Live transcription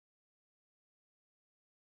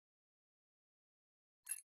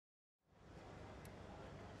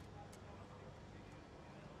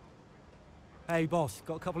Hey, boss,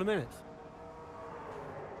 got a couple of minutes?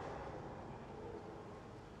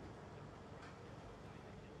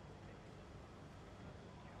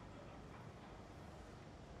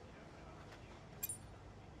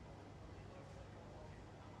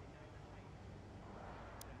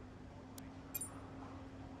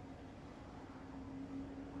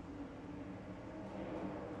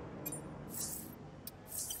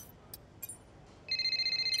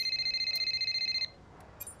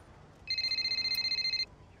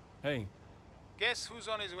 Hey. Guess who's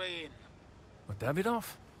on his way in? What,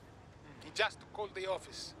 Davidoff? He just called the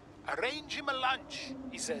office. Arrange him a lunch,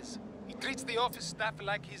 he says. He treats the office staff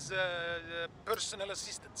like his personal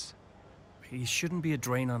assistants. He shouldn't be a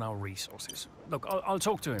drain on our resources. Look, I'll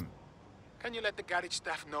talk to him. Can you let the garage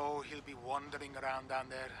staff know he'll be wandering around down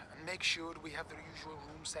there? And make sure we have the usual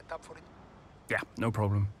room set up for him? Yeah, no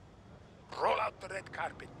problem. Roll out the red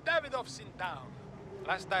carpet. Davidoff's in town.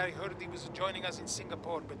 Last I heard he was joining us in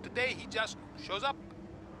Singapore, but today he just shows up.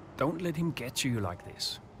 Don't let him get to you like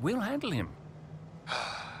this. We'll handle him.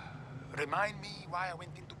 Remind me why I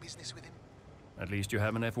went into business with him? At least you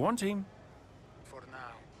have an F1 team. For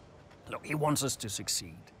now. Look, he wants us to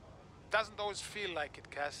succeed. Doesn't always feel like it,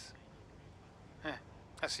 Cass.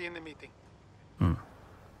 I'll see you in the meeting.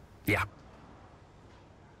 Yeah.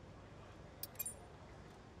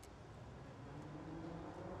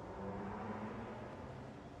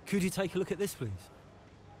 Could you take a look at this, please?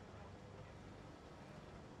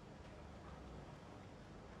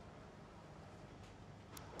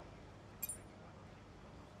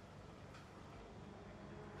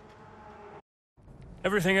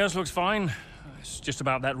 Everything else looks fine. It's just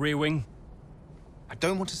about that rear wing. I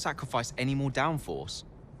don't want to sacrifice any more downforce.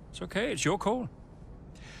 It's okay, it's your call.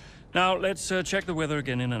 Now, let's check the weather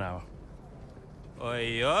again in an hour.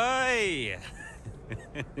 Oi, oi!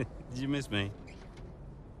 Did you miss me?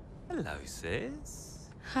 Hello, sis.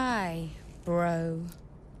 Hi, bro.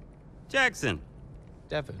 Jackson.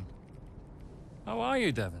 Devon. How are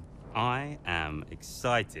you, Devon? I am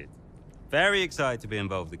excited. Very excited to be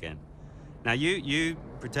involved again. Now, you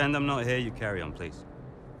pretend I'm not here. You carry on, please.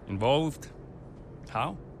 Involved?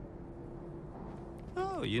 How?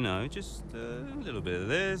 Oh, you know, just a little bit of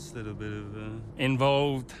this, a little bit of...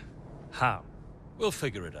 Involved? How? We'll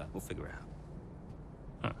figure it out. We'll figure it out.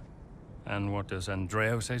 Huh. And what does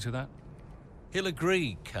Andreo say to that? He'll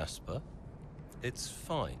agree, Casper. It's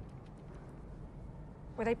fine.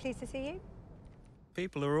 Were they pleased to see you?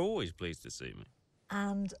 People are always pleased to see me.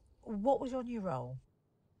 And what was your new role?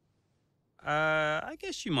 I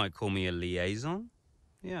guess you might call me a liaison.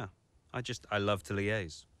 Yeah, I love to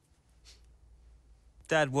liaise.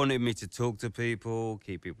 Dad wanted me to talk to people,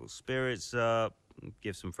 keep people's spirits up,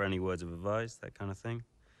 give some friendly words of advice, that kind of thing.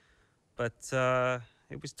 But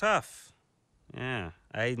it was tough. Yeah,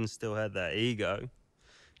 Aiden still had that ego.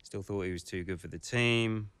 Still thought he was too good for the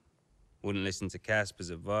team. Wouldn't listen to Casper's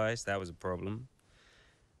advice, that was a problem.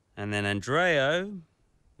 And then Andreo,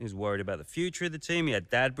 he was worried about the future of the team. He had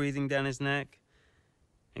Dad breathing down his neck.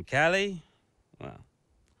 And Callie, well,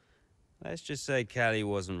 let's just say Callie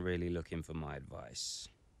wasn't really looking for my advice.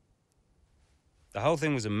 The whole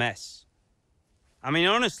thing was a mess. I mean,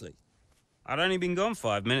 honestly, I'd only been gone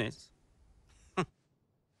 5 minutes.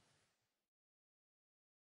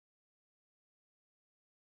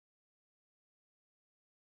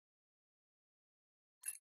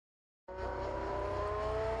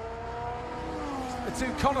 The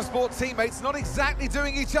two Konnersport teammates not exactly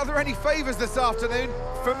doing each other any favours this afternoon.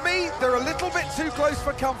 For me, they're a little bit too close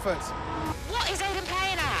for comfort. What is Aiden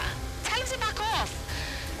playing at? Tell him to back off.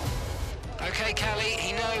 Okay, Callie,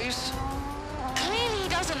 he knows. Clearly he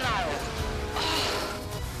doesn't know.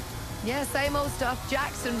 Yeah, same old stuff.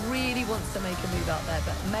 Jackson really wants to make a move out there,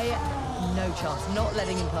 but Mayer, no chance, not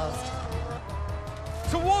letting him past.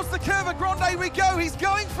 Towards the Curva Grande we go, he's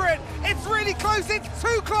going for it. It's really close, it's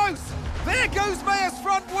too close. There goes Mayer's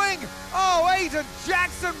front wing. Oh, Aiden,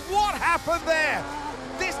 Jackson, what happened there?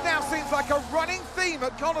 This now seems like a running theme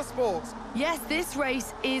at Konnersport. Yes, this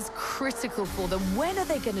race is critical for them. When are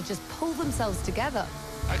they going to just pull themselves together?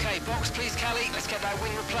 Okay, box please, Callie. Let's get that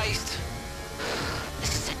wing replaced.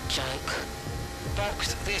 This is a joke.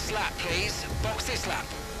 Box this lap, please. Box this lap.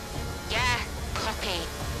 Yeah, copy.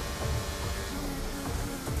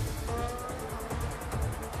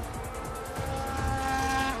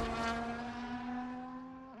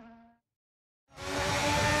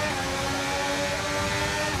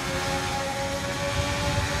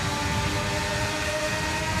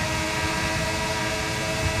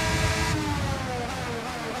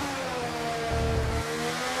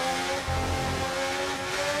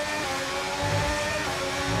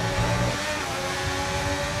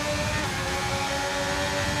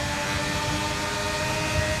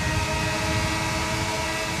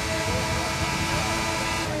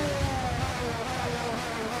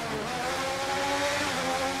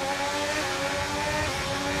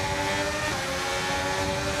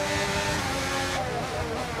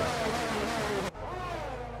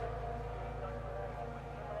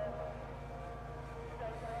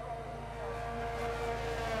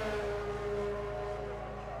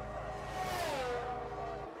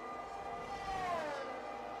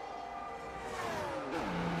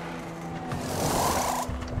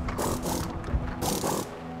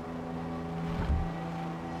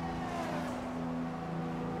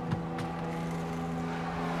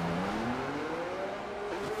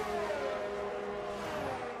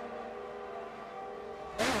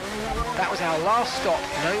 that was our last stop.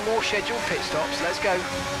 No more scheduled pit stops. Let's go.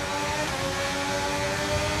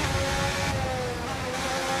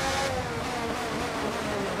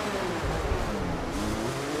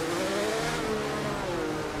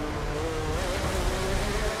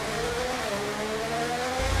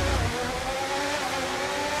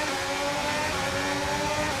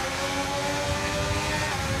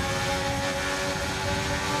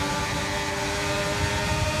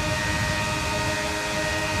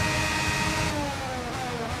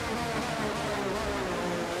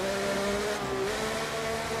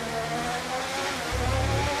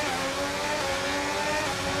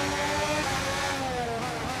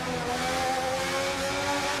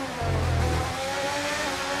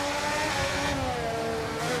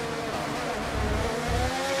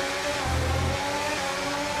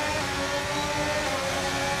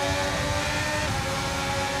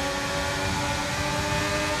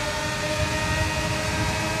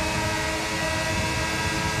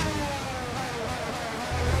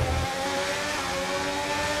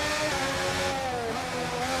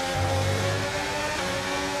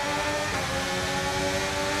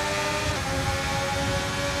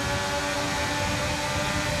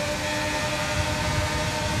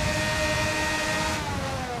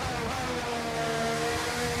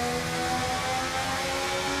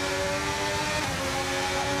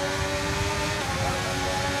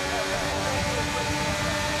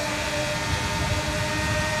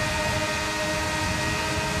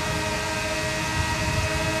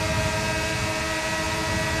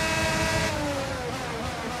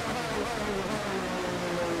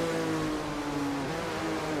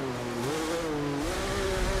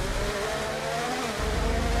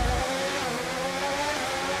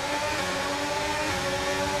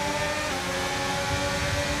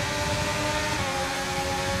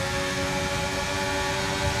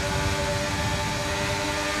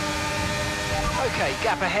 Okay,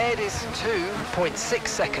 gap ahead is 2.6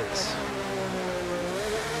 seconds.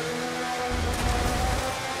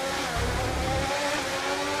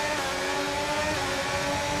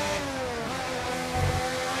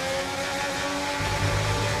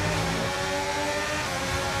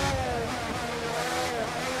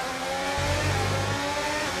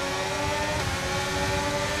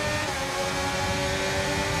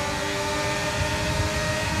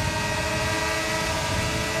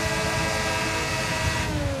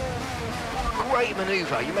 Great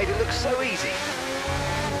manoeuvre, you made it look so easy.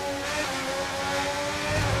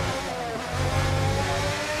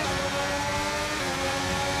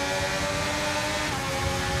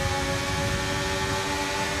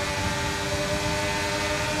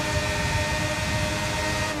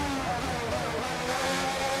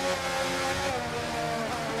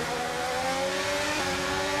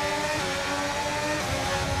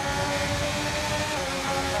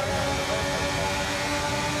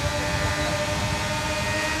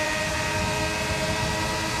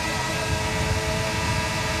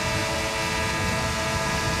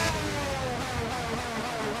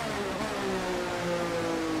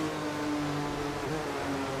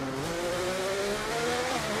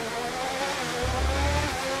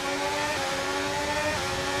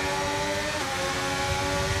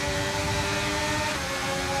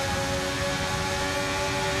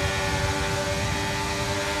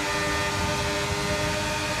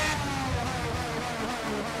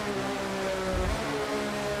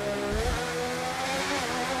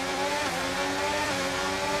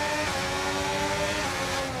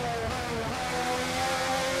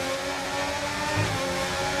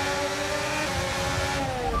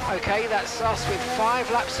 Okay, that's us with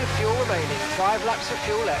 5 laps of fuel remaining, 5 laps of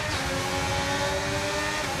fuel left.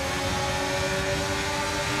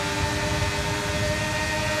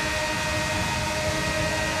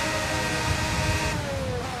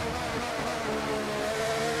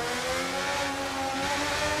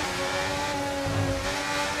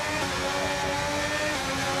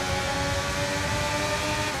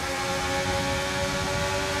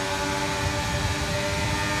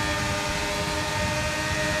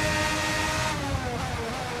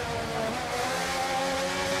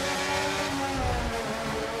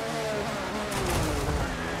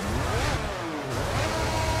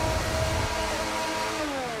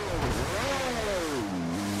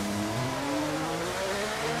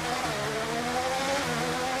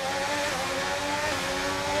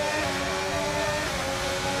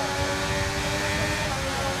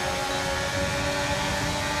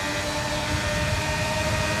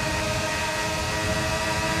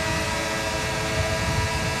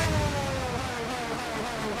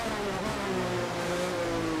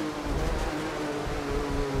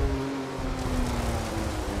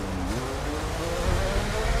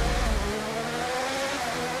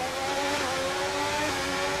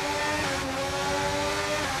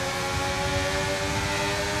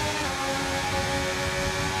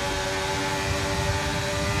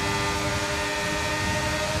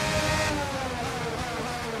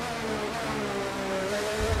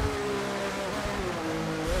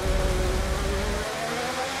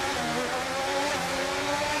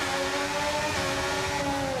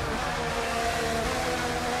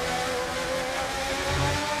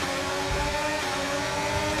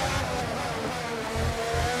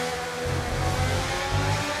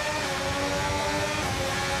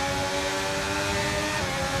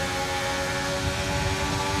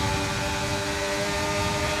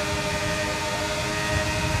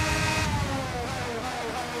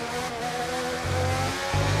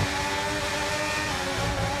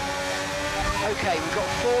 Okay, we've got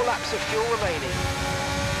 4 laps of fuel remaining.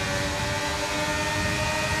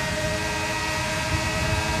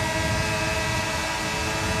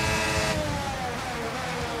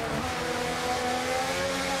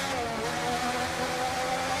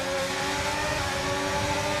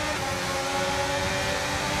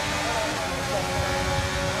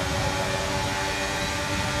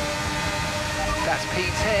 That's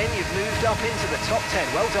P10, you've moved up into the top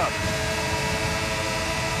 10, well done.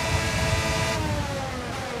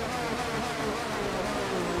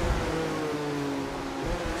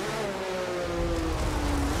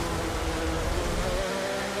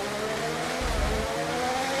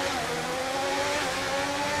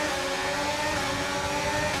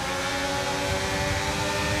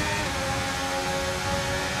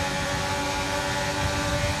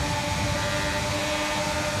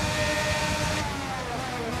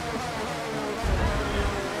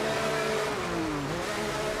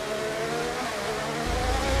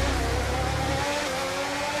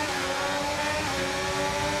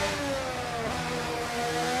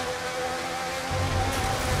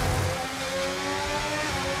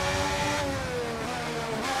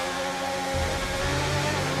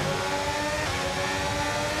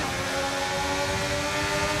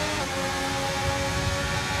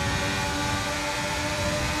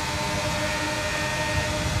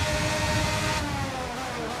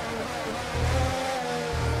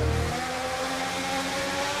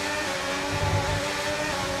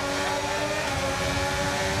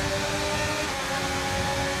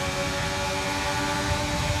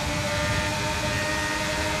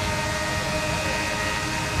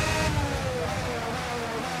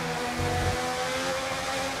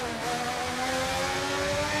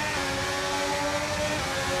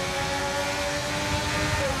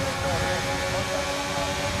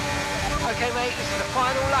 Okay, mate, this is the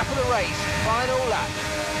final lap of the race. Final lap.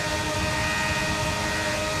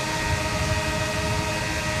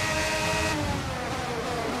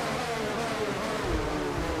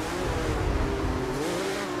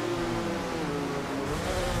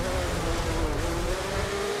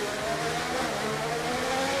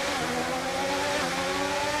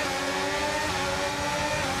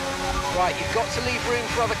 Right, you've got to leave room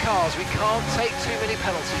for other cars. We can't take too many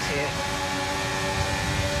penalties here.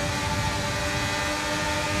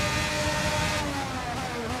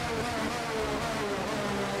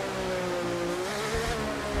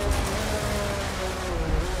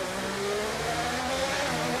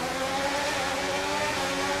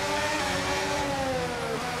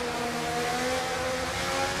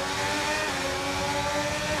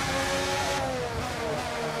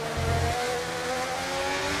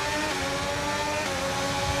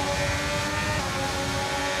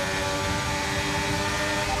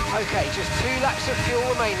 Okay, just 2 laps of fuel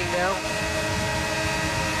remaining now.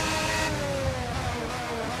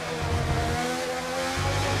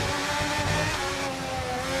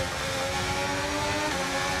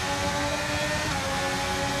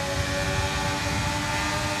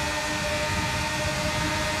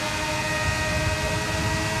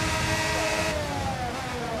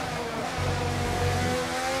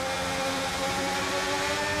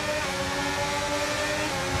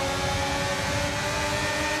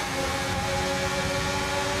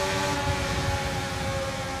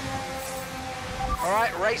 All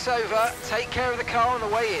right, race over. Take care of the car on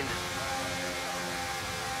the way in.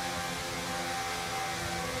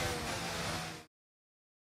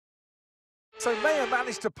 So Mayer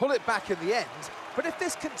managed to pull it back in the end, but if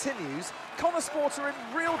this continues, Konnersport are in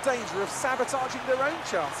real danger of sabotaging their own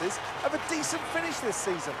chances of a decent finish this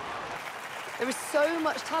season. There is so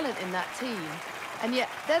much talent in that team, and yet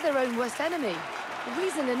they're their own worst enemy. The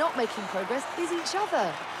reason they're not making progress is each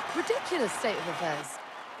other. Ridiculous state of affairs.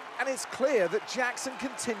 And it's clear that Jackson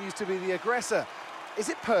continues to be the aggressor. Is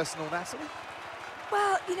it personal, Natalie?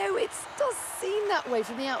 Well, you know, it does seem that way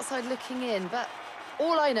from the outside looking in, but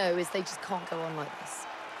all I know is they just can't go on like this.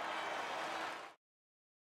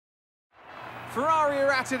 Ferrari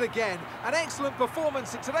are at it again. An excellent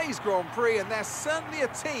performance in today's Grand Prix, and they're certainly a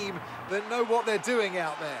team that know what they're doing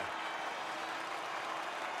out there.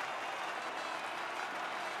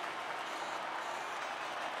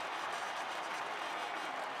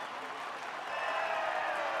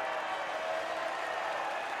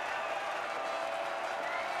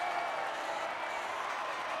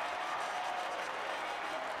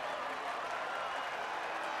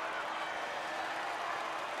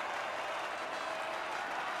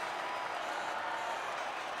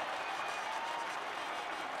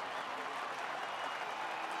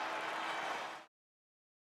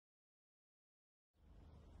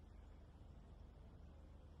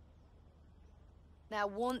 Now,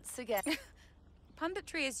 once again,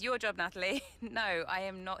 Punditry is your job, Natalie. No, I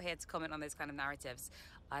am not here to comment on those kind of narratives.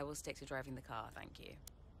 I will stick to driving the car, thank you.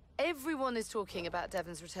 Everyone is talking about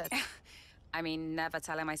Devon's return. I mean, never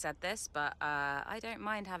tell him I said this, but I don't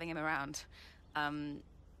mind having him around.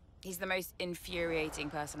 He's the most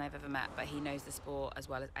infuriating person I've ever met, but he knows the sport as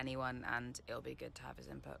well as anyone, and it'll be good to have his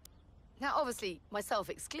input. Now, obviously, myself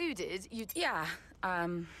excluded, Yeah,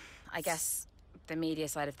 I guess the media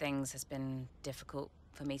side of things has been difficult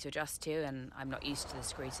for me to adjust to, and I'm not used to the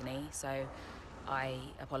scrutiny, so I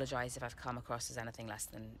apologise if I've come across as anything less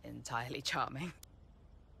than entirely charming.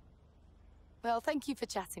 Well, thank you for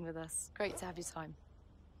chatting with us. Great to have your time.